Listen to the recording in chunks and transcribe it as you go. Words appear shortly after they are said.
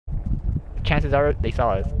chances are they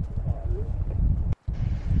saw us.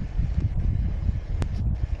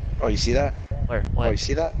 Oh, you see that? Where? What? Oh, you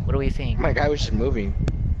see that? What are we seeing? My guy was just moving.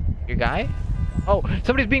 Your guy? Oh,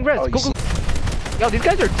 somebody's being res. Oh, Go, go. Yo, these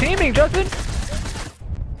guys are teaming, Justin.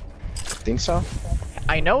 Think so?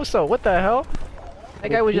 I know so. What the hell?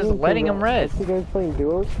 That guy was just letting him res. You guys playing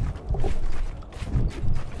duos?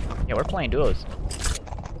 Yeah, we're playing duos.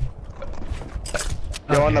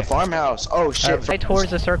 Yo, on the farmhouse. Oh shit. Right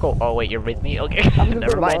towards the circle. Oh wait, you're with me? Okay.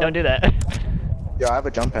 Never mind. Don't do that. Yo, I have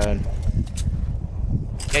a jump pad.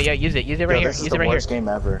 Yeah, use it. Use it right here. This Use is it the right worst here. game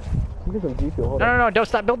ever. No, don't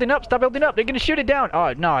stop building up. Stop building up. They're gonna shoot it down.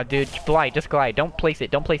 Oh no, dude, glide. Just glide. Don't place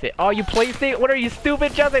it. Don't place it. Oh, you placed it? What are you,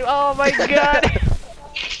 stupid, Justin? Oh my god.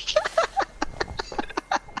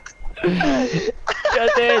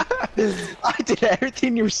 Justin. I did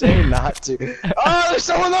everything you were saying not to. Oh, there's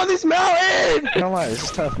someone on this mountain! You know what? This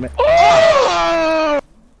is tough, man. Oh!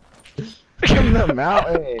 From the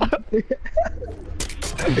mountain.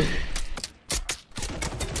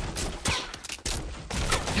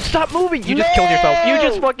 Stop moving! You just killed yourself. You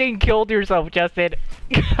just fucking killed yourself, Justin.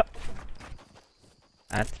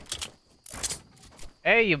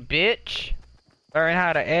 Hey, you bitch. Learn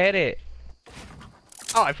how to edit.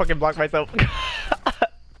 Oh, I fucking blocked myself.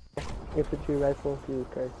 Infantry rifle, Jesus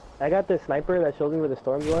Christ. I got this sniper that shows me where the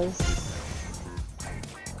storm's going.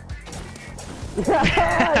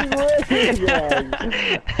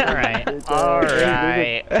 Alright.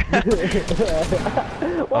 Alright.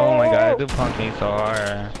 Oh my god, dude punked me so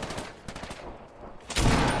hard.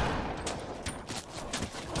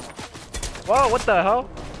 Whoa, what the hell?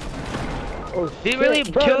 Oh, He really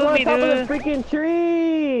bro, killed me, on top dude. of the freaking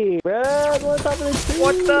tree! Bro, I'm on top of the tree!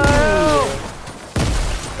 What the hell?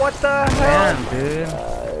 What the hell? Damn,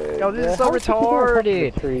 dude. Yo, this is so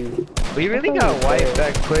retarded. We really got wiped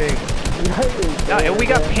that quick. No, and we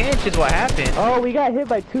got pinched is what happened. Oh, we got hit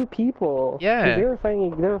by 2 people. Yeah. They were fighting.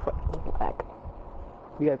 Back.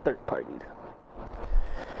 We got third parties.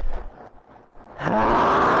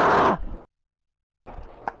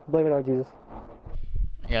 Blame it on Jesus.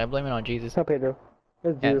 Yeah, I blame it on Jesus. Not Pedro.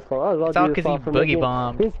 It's Yeah. Jesus' fault. It's all because he boogie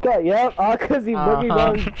bombed. This guy, yep, all because he boogie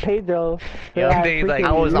bombed Pedro. Yeah, They, like,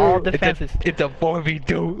 I was all It's defenses. a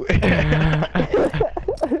 4v2.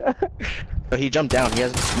 Oh, he jumped down. He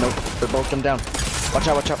has no. They both jumped down. Watch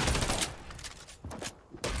out! Watch out!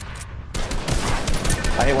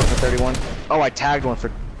 I hit one for 31. Oh, I tagged one for.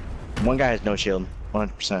 One guy has no shield.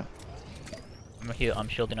 100%. I'm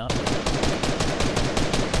shielding up.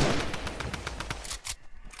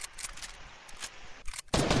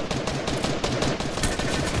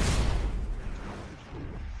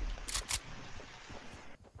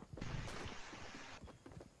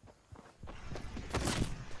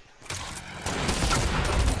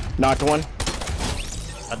 Knocked one.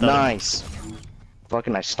 Nice.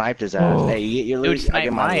 Fucking, I sniped his ass. Hey, you're Dude, losing. I snipe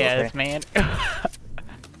get my loot, ass, okay? man.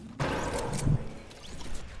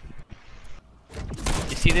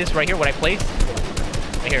 You see this right here? What I placed?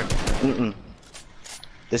 Right here.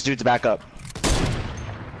 This dude's back up.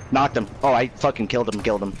 Knocked him. Oh, I fucking killed him.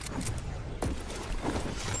 Killed him.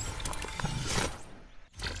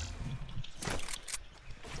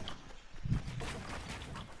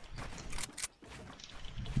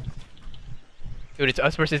 Dude, it's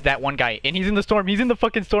us versus that one guy. And he's in the storm. He's in the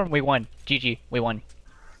fucking storm. We won. GG. We won.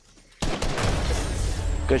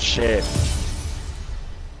 Good shit.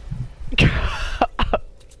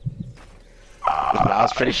 I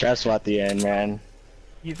was pretty stressful at the end, man.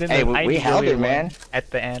 He's in Hey, the, we held it, man.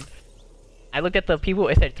 At the end. I looked at the people.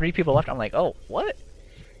 It said 3 people left. I'm like, oh, what?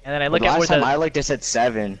 And then I look at where Last time the... I looked, it said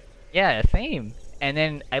 7. Yeah, same. And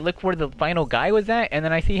then I look where the final guy was at, and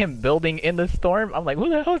then I see him building in the storm. I'm like, who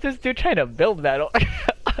the hell is this dude trying to build that?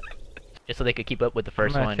 Just so they could keep up with the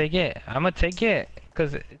first I'm one. gonna take it.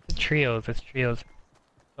 Cause it's trios. It's trios.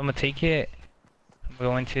 I'm gonna take it. I'm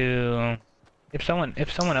going to. If someone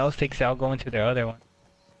else takes it, I'll go into their other one.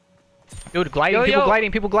 Dude, gliding. Yo, people yo.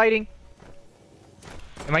 gliding. People gliding.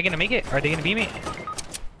 Am I gonna make it? Are they gonna beat me?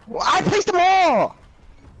 Well, I placed them all!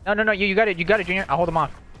 No. You got it. You got it, Junior. I'll hold them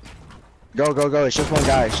off. Go, go, go. It's just one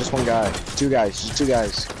guy. It's just one guy. 2 guys. Just 2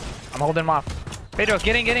 guys. I'm holding them off. Pedro,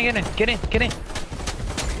 get in. I'm in.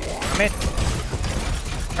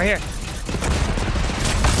 Right here.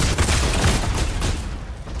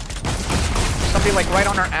 Somebody like right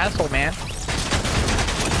on our asshole, man.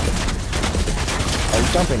 Oh, you're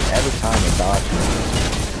jumping every time and dodge.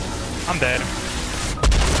 I'm dead.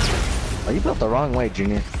 Oh, you built the wrong way,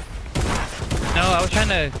 Junior. No, I was trying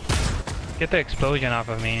to get the explosion off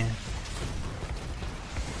of me.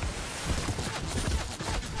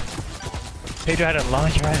 Pedro had to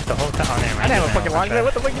launch your ass the whole time. Oh, never mind, I didn't have a never fucking mind, launch.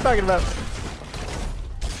 What the fuck are you talking about?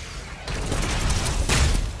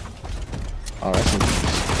 Oh, that's interesting.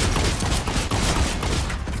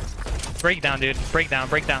 Breakdown, dude. Breakdown,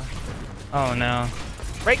 breakdown. Oh no.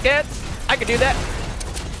 Break dance! I can do that!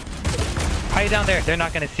 How you down there? They're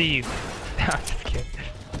not gonna see you. I'm just kidding.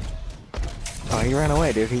 Oh, he ran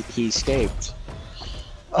away, dude. He escaped.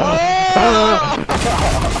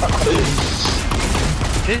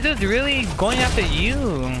 This dude's really going after you.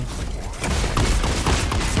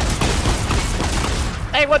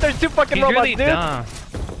 Hey, what? There's two fucking He's robots, really dude! dumb.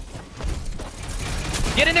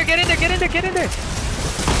 Get in there, get in there, get in there, get in there!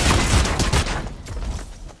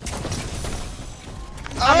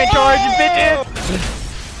 I'm in charge, bitches!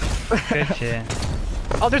 Good shit.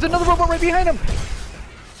 Oh, there's another robot right behind him!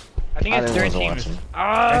 I think I it's didn't 13. watch him.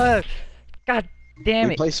 Ah, God damn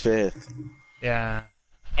We it. placed 5th. Yeah.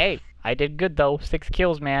 Hey, I did good though. 6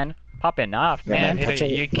 kills, man. Popping off, Yeah, man. man. I'll tell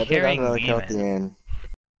You're I'll tell you carrying another me, kill at man. the end.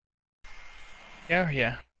 Yeah,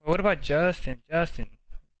 yeah. What about Justin? Justin,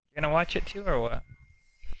 you gonna watch it too, or what?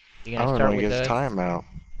 You I gonna don't start know, he with gets the... time out.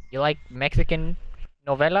 You like Mexican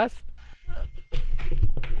novelas?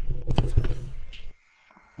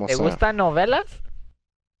 What's ¿Te that? gustan novelas?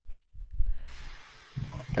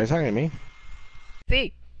 Are you talking to me?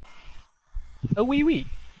 Sí. Oh, oui, oui.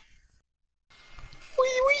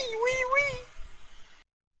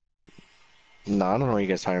 No, I don't know what you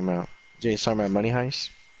guys talking about. You guys talking about Money Heist?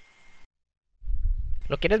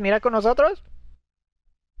 ¿Lo quieres mirar con nosotros?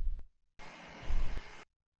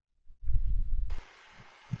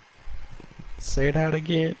 Say that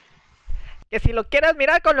again. Que si lo quieres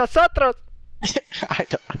mirar con nosotros.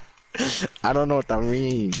 I don't know what that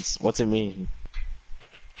means. What's it mean?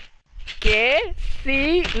 Que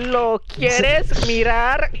si lo quieres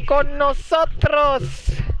mirar con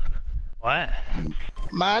nosotros. What?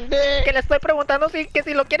 Mande. Que le estoy preguntando si, que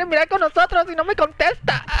si lo quieren mirar con nosotros y no me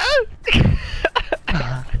contesta.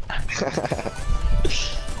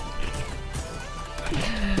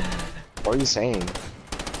 What are you saying?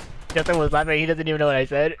 Justin was laughing, he doesn't even know what I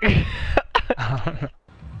said.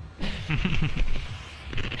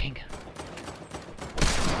 Dang.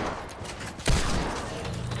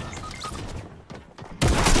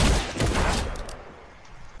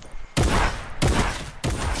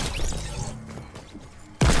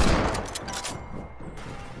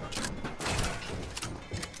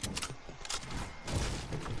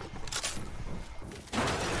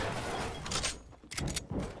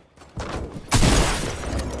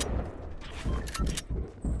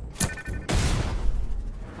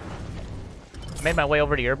 I made my way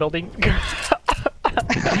over to your building.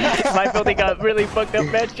 My building got really fucked up,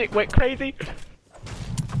 man. Shit went crazy.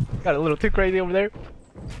 Got a little too crazy over there.